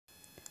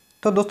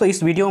तो दोस्तों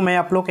इस वीडियो में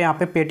आप लोग यहाँ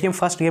पे पेटीएम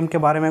फर्स्ट गेम के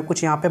बारे में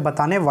कुछ यहाँ पे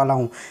बताने वाला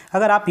हूँ।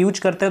 अगर आप यूज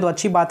करते हो तो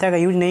अच्छी बात है, अगर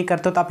यूज नहीं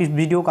करते हो तो आप इस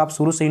वीडियो को आप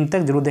शुरू से इन तक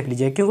जरूर देख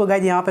लीजिए, क्योंकि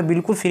गाइस यहाँ पे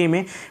बिल्कुल फ्री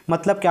में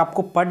मतलब कि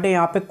आपको पर डे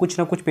यहाँ पे कुछ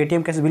ना कुछ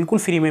पेटीएम कैसे बिल्कुल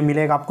फ्री में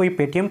मिलेगा आपको ये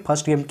पेटीएम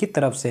फर्स्ट गेम की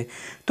तरफ से।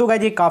 तो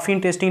गाइस ये काफ़ी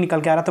इंटरेस्टिंग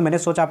निकल के आ रहा, तो मैंने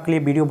सोचा आपके लिए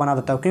वीडियो बना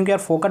देता हूँ, क्योंकि यार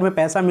फोकट में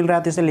पैसा मिल रहा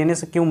है तो इसे लेने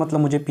से क्यों मतलब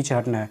मुझे पीछे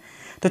हटना है।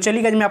 तो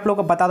चलिए गाइस मैं आप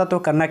लोगों को बता देता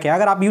हूँ करना क्या।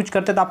 अगर आप यूज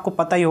करते तो आपको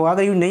पता ही होगा,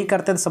 अगर यूज नहीं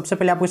करते तो सबसे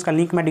पहले आपको इसका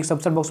लिंक मैं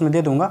डिस्क्रिप्शन बॉक्स में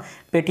दे दूंगा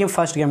पेटीएम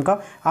फर्स्ट गेम का।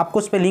 आपको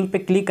उस पर लिंक पे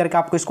क्लिक करके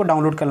आपको इसको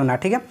डाउनलोड कर लेना है,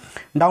 ठीक है।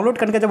 डाउनलोड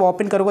करके जब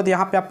ओपन करोगे तो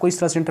यहाँ पे आपको इस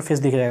तरह से इंटरफेस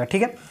दिख जाएगा,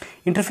 ठीक है।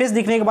 इंटरफेस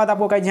दिखने के बाद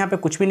आपको गाइस यहाँ पे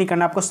कुछ भी नहीं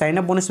करना, आपको साइन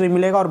अप बोनस भी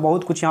मिलेगा और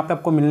बहुत कुछ यहाँ पे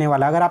आपको मिलने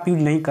वाला है अगर आप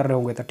यूज नहीं कर रहे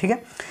होंगे तो, ठीक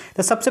है।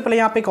 तो सबसे पहले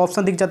यहाँ पे एक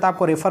ऑप्शन दिख जाता है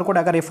आपको रेफर कोड।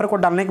 अगर रेफर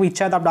कोड डालने की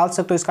इच्छा है तो आप डाल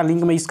सकते हो, इसका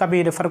लिंक में इसका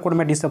भी रेफर कोड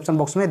मैं डिस्क्रिप्शन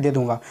बॉक्स में दे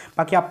दूंगा,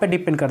 बाकी आप पे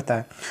डिपेंड करता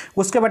है।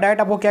 उसके बाद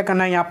डायरेक्ट आपको क्या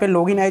करना है, यहाँ पे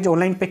लॉगिन एज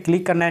ऑनलाइन पे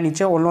क्लिक करना है।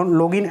 नीचे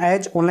लॉगिन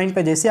एज ऑनलाइन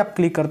पे जैसे आप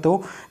क्लिक करते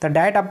हो तो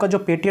डायरेक्ट आपका जो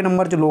पेटीएम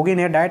नंबर जो लॉगिन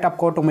है डायरेक्ट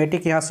आपको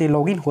ऑटोमेटिक यहाँ से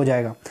लॉगिन हो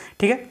जाएगा,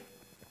 ठीक है।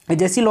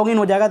 जैसे ही लॉगिन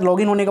हो जाएगा तो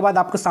लॉगिन होने के बाद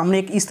आपको सामने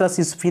एक इस तरह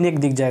से स्पिन एक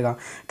दिख जाएगा।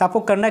 तो आपको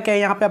करना क्या है,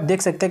 यहाँ पे आप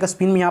देख सकते हैं कि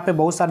स्पिन में यहाँ पे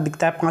बहुत सारा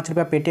दिखता है, 5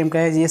 रुपया पेटीएम का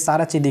है, ये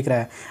सारा चीज़ दिख रहा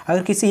है।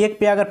 अगर किसी एक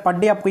पे अगर पर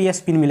डे आपको ये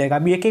स्पिन मिलेगा,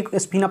 अभी एक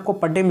स्पिन आपको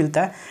पर डे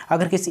मिलता है।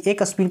 अगर किसी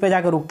एक स्पिन पे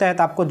जाकर रुकता है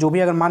तो आपको जो भी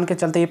अगर मान के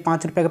चलते ये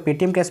 5 रुपये का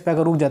पेटीएम कैश पे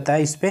अगर रुक जाता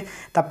है इस पर,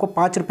 तो आपको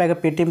 5 रुपये का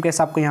पेटीएम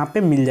कैश आपको यहाँ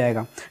पे मिल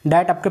जाएगा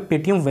डायरेक्ट आपके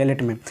पेटीएम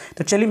वॉलेट में।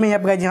 तो चलिए मैं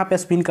यहाँ पे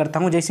स्पिन करता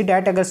हूँ। जैसे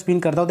डायरेक्ट अगर स्पिन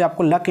करता हूँ तो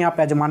आपको लक यहाँ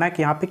पे आजमाना है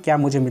कि यहाँ पे क्या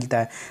मुझे मिलता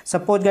है।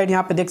 सपोज गाइड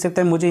यहाँ पे देख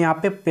सकते हैं मुझे यहाँ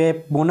पे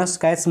बोनस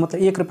गैस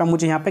मतलब 1 रुपया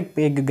मुझे यहाँ पे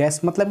एक गैस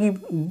मतलब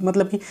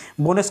कि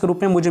बोनस के रूप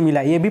में मुझे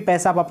मिला। ये भी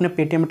पैसा आप अपने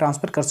पेटीएम में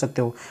ट्रांसफर कर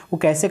सकते हो। वो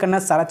कैसे करना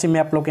है सारा चीज़ मैं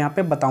आप लोग यहाँ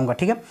पे बताऊंगा,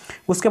 ठीक है।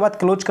 उसके बाद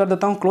क्लोज कर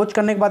देता हूँ। क्लोज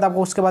करने के बाद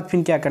आपको उसके बाद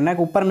फिर क्या करना है,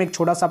 ऊपर में एक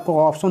छोटा सा आपको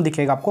ऑप्शन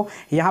दिखेगा, आपको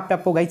यहाँ पे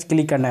आपको गाइज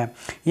क्लिक करना है।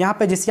 यहाँ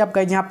पे जैसे आप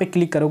गाइज यहाँ पे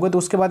क्लिक करोगे तो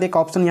उसके बाद एक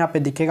ऑप्शन यहाँ पे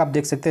दिखेगा, आप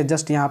देख सकते हैं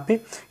जस्ट यहाँ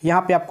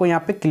पे आपको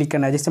यहाँ पे क्लिक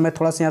करना है। जैसे मैं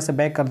थोड़ा सा यहाँ से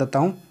बैक कर देता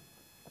हूँ,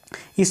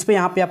 इस पे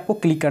यहाँ पे आपको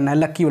क्लिक करना है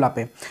लक्की वाला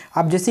पे।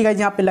 आप जैसे गाइस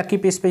यहाँ पे लक्की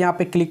पे इस पे यहाँ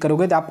पे क्लिक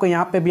करोगे तो आपको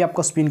यहाँ पे भी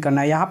आपको स्पिन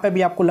करना है। यहाँ पे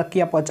भी आपको लक्की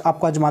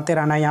आपको आजमाते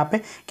रहना है यहाँ पे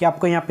कि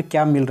आपको यहाँ पे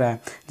क्या मिल रहा है।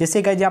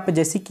 जैसे गाइस यहाँ पे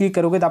जैसे क्लिक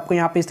करोगे तो आपको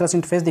यहाँ पे इस तरह से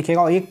इंटरफेस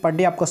दिखेगा और एक पर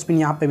डे आपको स्पिन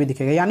यहाँ पे भी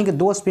दिखेगा, यानी कि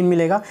 2 स्पिन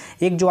मिलेगा।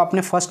 एक जो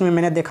आपने फर्स्ट में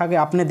मैंने देखा कि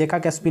आपने देखा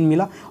क्या स्पिन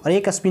मिला और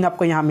एक स्पिन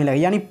आपको यहाँ मिलेगा,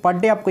 यानी पर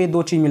डे आपको ये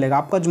 2 चीज़ मिलेगा।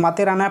 आपको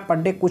आजमाते रहना है पर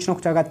डे, कुछ ना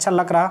कुछ अगर अच्छा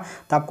लग रहा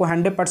तो आपको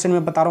 100%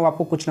 मैं बता रहा हूँ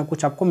आपको कुछ ना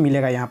कुछ आपको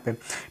मिलेगा यहाँ पे,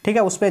 ठीक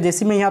है। उस पर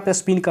जैसे मैं यहाँ पे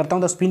स्पिन करता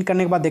हूँ तो स्पिन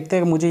करने के बाद देखते हैं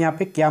मुझे यहाँ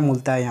पे क्या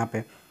मिलता है। यहाँ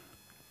पे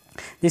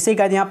जैसे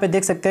गाइस यहाँ पे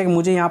देख सकते हैं कि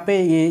मुझे यहाँ पे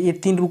ये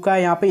 3 रुका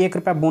है, यहाँ पे 1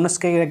 रुपया बोनस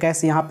के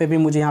गैस यहाँ पे भी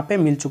मुझे यहाँ पे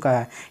मिल चुका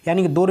है,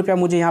 यानी कि 2 रुपया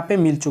मुझे यहाँ पे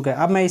मिल चुका है।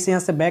 अब मैं इसे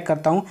यहाँ से बैक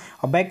करता हूँ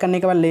और बैक करने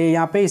के बाद ले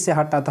यहाँ पे इसे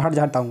हट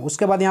जाता हूँ।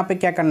 उसके बाद यहाँ पे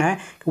क्या करना है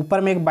कि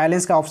ऊपर में एक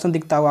बैलेंस का ऑप्शन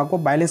दिखता होगा आपको,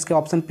 बैलेंस के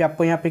ऑप्शन पर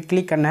आपको यहाँ पे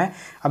क्लिक करना है।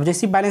 अब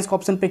जैसे ही बैलेंस के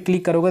ऑप्शन पर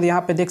क्लिक करोगे तो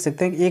यहाँ पे देख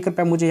सकते हैं कि 1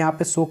 रुपया मुझे यहाँ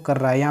पे शो कर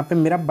रहा है, यहाँ पे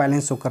मेरा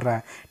बैलेंस शो कर रहा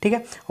है, ठीक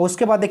है। और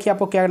उसके बाद देखिए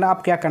आपको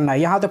क्या करना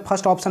है। यहाँ तो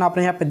फर्स्ट ऑप्शन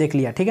आपने यहाँ पे देख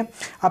लिया, ठीक है।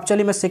 अब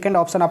चलिए मैं सेकंड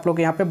ऑप्शन आप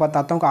लोग यहाँ पे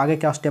बताता हूँ कि आगे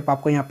क्या स्टेप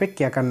आपको यहाँ पे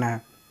क्या करना है।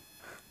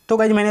 तो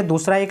गाइस मैंने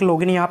दूसरा एक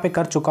लॉगिन यहाँ पे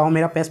कर चुका हूँ।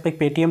 मेरा पैस पे एक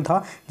पेटीएम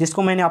था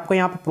जिसको मैंने आपको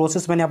यहाँ पे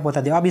प्रोसेस मैंने आपको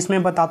बता दिया। अब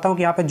इसमें बताता हूँ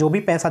कि यहाँ पे जो भी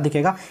पैसा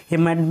दिखेगा ये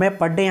मैं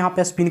पर डे यहाँ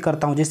पे स्पिन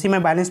करता हूँ। जैसे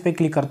मैं बैलेंस पे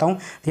क्लिक करता हूँ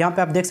तो यहाँ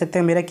पे आप देख सकते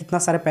हैं मेरा कितना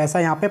सारा पैसा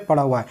यहाँ पे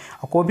पड़ा हुआ है।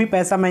 और कोई भी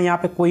पैसा मैं यहाँ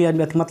पे कोई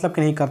मतलब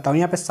कि नहीं करता हूँ।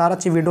 यहाँ पे सारा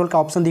चीज़ विड्रॉल का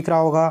ऑप्शन दिख रहा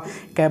होगा,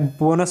 क्या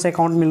बोनस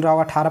अकाउंट मिल रहा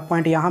होगा, 18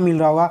 पॉइंट यहाँ मिल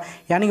रहा होगा,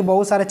 यानी कि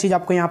बहुत सारा चीज़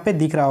आपको यहाँ पे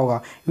दिख रहा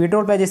होगा।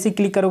 विड्रॉल पर जैसे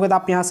क्लिक करोगे तो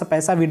आप यहाँ से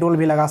पैसा विड्रॉल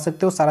भी लगा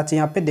सकते हो, सारा चीज़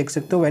यहाँ पे देख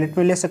सकते हो, वैलेट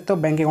में ले सकते हो,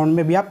 बैंक अकाउंट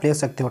में भी आप ले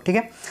सकते हो, ठीक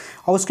है।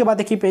 और उसके बाद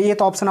देखिए ये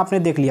तो ऑप्शन आपने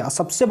देख लिया।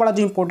 सबसे बड़ा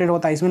जो इंपॉर्टेंट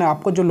होता है इसमें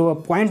आपको जो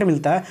पॉइंट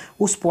मिलता है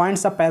उस पॉइंट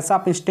से पैसा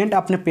आप इंस्टेंट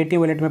अपने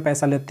पेटीएम वॉलेट में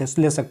पैसा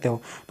ले सकते हो।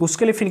 तो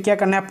उसके लिए फिर क्या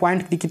करना है,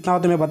 पॉइंट कितना हो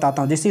तो मैं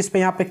बताता हूँ। जैसे इस पर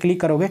यहाँ पे क्लिक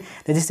करोगे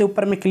तो जैसे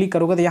ऊपर में क्लिक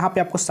करोगे तो यहाँ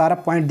पे आपको सारा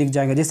पॉइंट दिख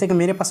जाएगा। जैसे कि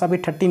मेरे पास अभी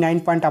 39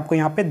 पॉइंट आपको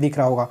यहाँ पे दिख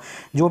रहा होगा।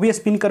 जो भी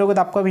स्पिन करोगे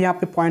तो आपको भी यहाँ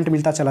पे पॉइंट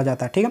मिलता चला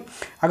जाता है, ठीक है।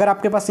 अगर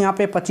आपके पास यहाँ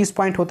पे 25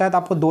 पॉइंट होता है तो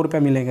आपको 2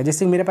 रुपये मिलेंगे।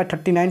 जैसे मेरे पास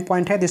 39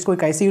 पॉइंट है तो इसको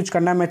कैसे यूज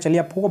करना है मैं चलिए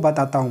आपको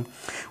बताता हूँ।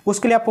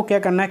 उसके लिए आपको क्या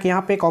करना है कि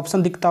यहाँ पे एक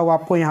ऑप्शन दिखता होगा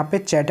आपको यहाँ पे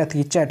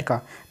चैट का,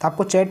 तो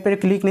आपको चैट पे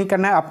क्लिक नहीं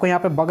करना है। आपको यहाँ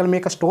पे बगल में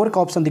एक स्टोर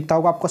का ऑप्शन दिखता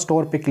होगा, आपको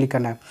स्टोर पे क्लिक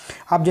करना है।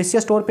 आप जैसे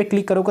स्टोर पे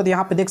क्लिक करोगे तो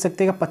यहाँ पे देख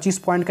सकते हैं कि 25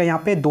 पॉइंट का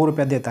यहाँ पे 2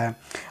 रुपये देता है।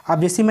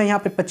 अब जैसे मैं यहाँ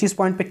पे 25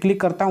 पॉइंट पे क्लिक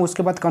करता हूँ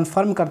उसके बाद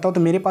कंफर्म करता हूँ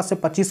तो मेरे पास से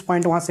 25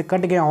 पॉइंट वहाँ से कट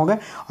गया होगा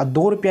और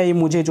 2 रुपया ये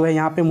मुझे जो है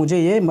यहाँ पे मुझे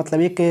ये मतलब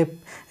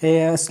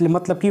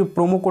मतलब कि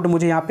प्रोमो कोड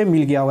मुझे यहाँ पे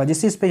मिल गया होगा।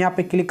 जैसे इस पर यहाँ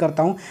पे क्लिक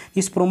करता हूँ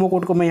इस प्रोमो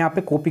कोड को मैं यहाँ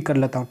पे कॉपी कर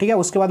लेता हूँ, ठीक है।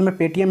 उसके बाद मैं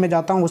पेटीएम में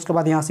जाता हूँ, उसके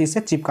बाद यहाँ से इसे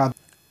चिपका।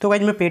 तो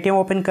गाइस मैं पेटीएम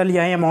ओपन कर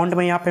लिया है। अमाउंट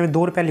में यहाँ पे मैं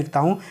 2 रुपया लिखता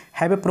हूँ।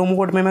 हैव ए प्रोमो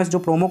कोड में मैं जो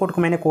प्रोमो कोड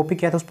को मैंने कॉपी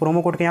किया था उस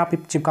प्रोमो कोड के यहाँ पे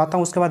चिपकाता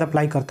हूँ। उसके बाद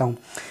अप्लाई करता हूँ।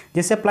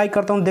 जैसे अप्लाई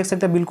करता हूँ देख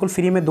सकते हैं बिल्कुल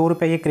फ्री में 2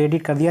 रुपये ये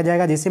क्रेडिट कर दिया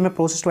जाएगा। जैसे मैं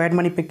प्रोसेस टू ऐड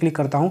मनी पे क्लिक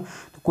करता हूँ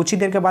तो कुछ ही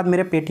देर के बाद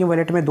मेरे पेटीएम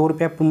वॉलेट में 2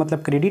 रुपया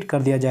मतलब क्रेडिट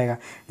कर दिया जाएगा।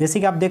 जैसे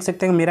कि आप देख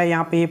सकते हैं मेरा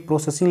यहाँ पे ये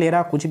प्रोसेसिंग ले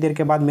रहा है, कुछ ही देर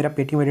के बाद मेरा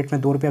पेटीएम वॉलेट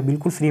में 2 रुपया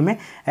बिल्कुल फ्री में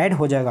ऐड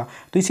हो जाएगा।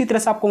 तो इसी तरह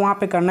से आपको वहाँ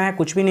पे करना है,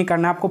 कुछ भी नहीं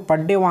करना है। आपको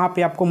पर डे वहाँ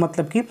पे आपको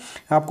मतलब कि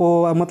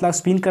आपको मतलब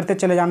स्पिन करते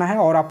चले जाना है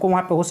और आपको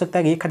वहाँ पे हो सकता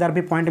है कि 1000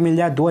 भी पॉइंट मिल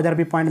जाए, 2000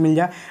 भी पॉइंट मिल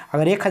जाए,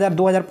 अगर 1000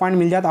 2000 पॉइंट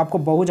मिल जाए तो आपको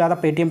बहुत ज़्यादा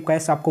पेटीएम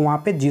कैश आपको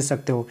वहाँ पे जीत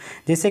सकते हो।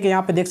 जैसे कि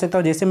यहाँ पे देख सकते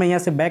हो, जैसे मैं यहाँ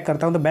से बैक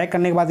करता हूँ तो बैक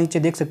करने के बाद नीचे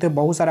देख सकते हो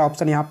बहुत सारा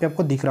ऑप्शन यहाँ पे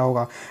आपको दिख रहा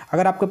होगा।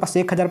 अगर आपके पास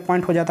 1000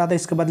 पॉइंट हो जाता है तो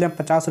इसके बदले में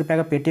 50 रुपये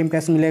का पेटीएम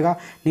कैश मिलेगा।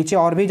 नीचे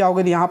और भी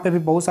जाओगे तो यहाँ पे भी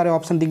बहुत सारे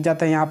ऑप्शन दिख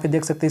जाते हैं, यहाँ पे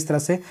देख सकते हैं इस तरह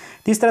से।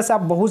 तो इस तरह से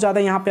आप बहुत ज़्यादा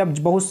यहाँ पे आप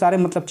बहुत सारे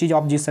मतलब चीज़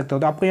आप जीत सकते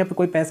हो। तो आपको यहाँ पे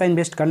कोई पैसा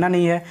इन्वेस्ट करना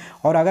नहीं है,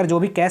 और अगर जो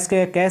भी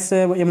कैश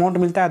अमाउंट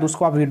मिलता है तो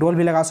उसको आप विड्रॉल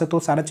भी लगा सकते हो।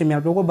 सारा चीज़ मैं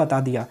आप लोगों को बता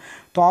दिया।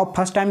 तो आप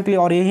फर्स्ट टाइम के लिए,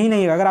 और यही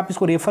नहीं, अगर आप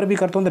इसको रेफर भी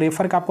करते हो तो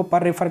रेफर का आपको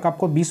पर रेफर का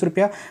आपको 20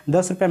 रुपया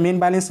 10 रुपया मेन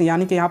बैलेंस,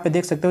 यानी कि यहाँ पे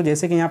देख सकते हो।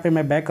 जैसे कि यहाँ पे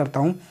मैं बैक करता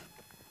हूँ,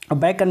 और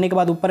बैक करने के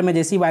बाद ऊपर मैं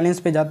जैसे ही बैलेंस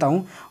पे जाता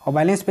हूँ, और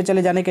बैलेंस पे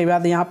चले जाने के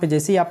बाद यहाँ पे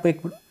जैसे ही आपको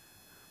एक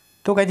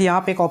तो गाइस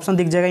यहाँ पे एक ऑप्शन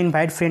दिख जाएगा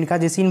इनवाइट फ्रेंड का।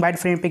 जैसे इनवाइट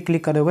फ्रेंड पे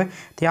क्लिक करोगे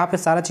तो यहाँ पे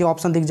सारा चीज़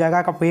ऑप्शन दिख जाएगा।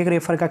 आपको एक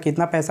रेफर का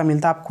कितना पैसा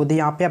मिलता है आप खुद ही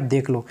यहाँ पे आप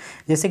देख लो।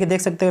 जैसे कि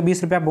देख सकते हो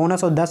 20 रुपया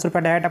बोनस और 10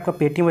 रुपया डायरेक्ट आपका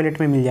पेटीएम वॉलेट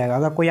में मिल जाएगा।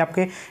 अगर कोई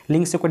आपके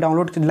लिंक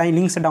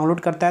से डाउनलोड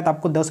करता है तो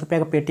आपको 10 रुपये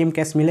का पेटीएम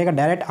कैश मिलेगा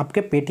डायरेक्ट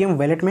आपके पेटीएम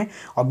वॉलेट में,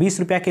 और 20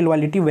 रुपया की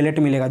लॉयल्टी वॉलेट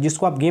मिलेगा,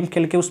 जिसको आप गेम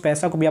खेल के उस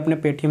पैसा को भी अपने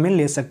पेटीएम में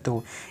ले सकते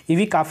हो। ये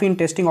भी काफ़ी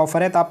इंटरेस्टिंग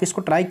ऑफर है, तो आप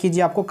इसको ट्राई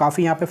कीजिए, आपको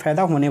काफ़ी यहाँ पे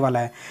फायदा होने वाला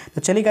है।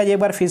 तो चलिए गाइस एक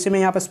बार फिर से मैं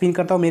यहाँ पे स्पिन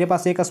करता हूँ। मेरे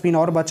पास एक स्पिन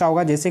और बचा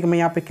होगा। जैसे कि मैं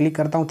यहाँ पे क्लिक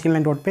करता हूँ 3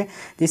 लाइन डॉट पे,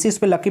 जैसे इस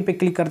पे लकी पे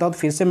क्लिक करता हूँ तो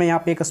फिर से मैं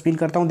यहाँ पे एक स्पिन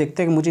करता हूँ।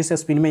 देखते हैं कि मुझे इस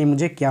स्पिन में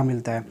मुझे क्या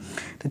मिलता है।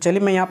 तो चलिए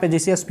मैं यहाँ पे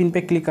जैसे स्पिन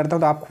पे क्लिक करता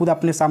हूँ तो आप खुद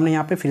अपने सामने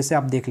यहाँ पे फिर से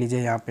आप देख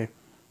लीजिए यहाँ पे।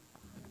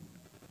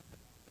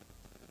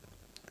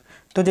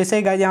 तो जैसे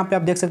ही गाइस यहाँ पे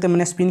आप देख सकते हैं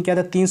मैंने स्पिन किया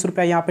था, 300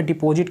 रुपया यहाँ पे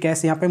डिपॉजिट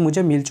कैश यहाँ पे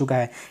मुझे मिल चुका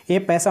है। ये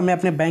पैसा मैं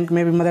अपने बैंक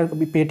में भी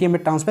मतलब पेटीएम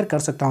में ट्रांसफ़र कर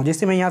सकता हूँ।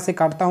 जैसे मैं यहाँ से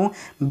काटता हूँ,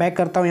 बैक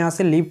करता हूँ, यहाँ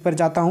से लीव पर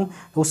जाता हूँ,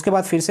 तो उसके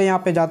बाद फिर से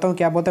यहाँ पे जाता हूँ।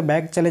 क्या बोलते हैं,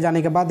 बैक चले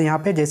जाने के बाद यहाँ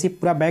पे जैसे ही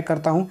पूरा बैक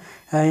करता हूँ,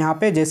 यहाँ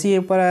पे जैसे ही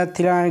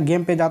ऊपर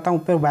गेम पे जाता हूँ,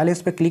 ऊपर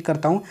बैलेंस पे क्लिक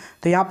करता हूँ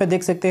तो यहाँ पे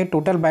देख सकते हैं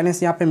टोटल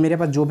बैलेंस यहाँ पे मेरे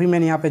पास जो भी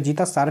मैंने यहाँ पे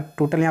जीता सारा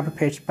टोटल यहाँ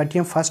पे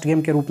पेटीएम फर्स्ट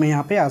गेम के रूप में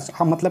यहाँ पे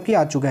मतलब कि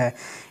आ चुका है।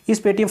 इस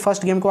पेटीएम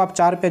फर्स्ट गेम को आप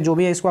 4 रुपये जो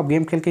भी है इसको आप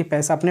गेम खेल के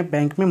पैसा अपने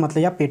बैंक में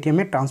मतलब या पेटीएम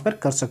में ट्रांसफर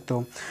कर सकते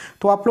हो।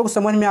 तो आप लोग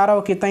समझ में आ रहा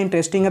हो कितना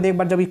इंटरेस्टिंग है। एक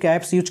बार जब ये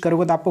ऐप्स यूज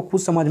करोगे तो आपको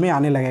खुद समझ में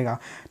आने लगेगा।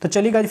 तो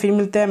चलिए गाइस फिर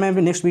मिलते हैं मैं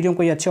नेक्स्ट वीडियो में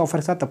कोई अच्छे ऑफर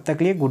के साथ। तब तक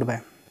के लिए गुड बाय।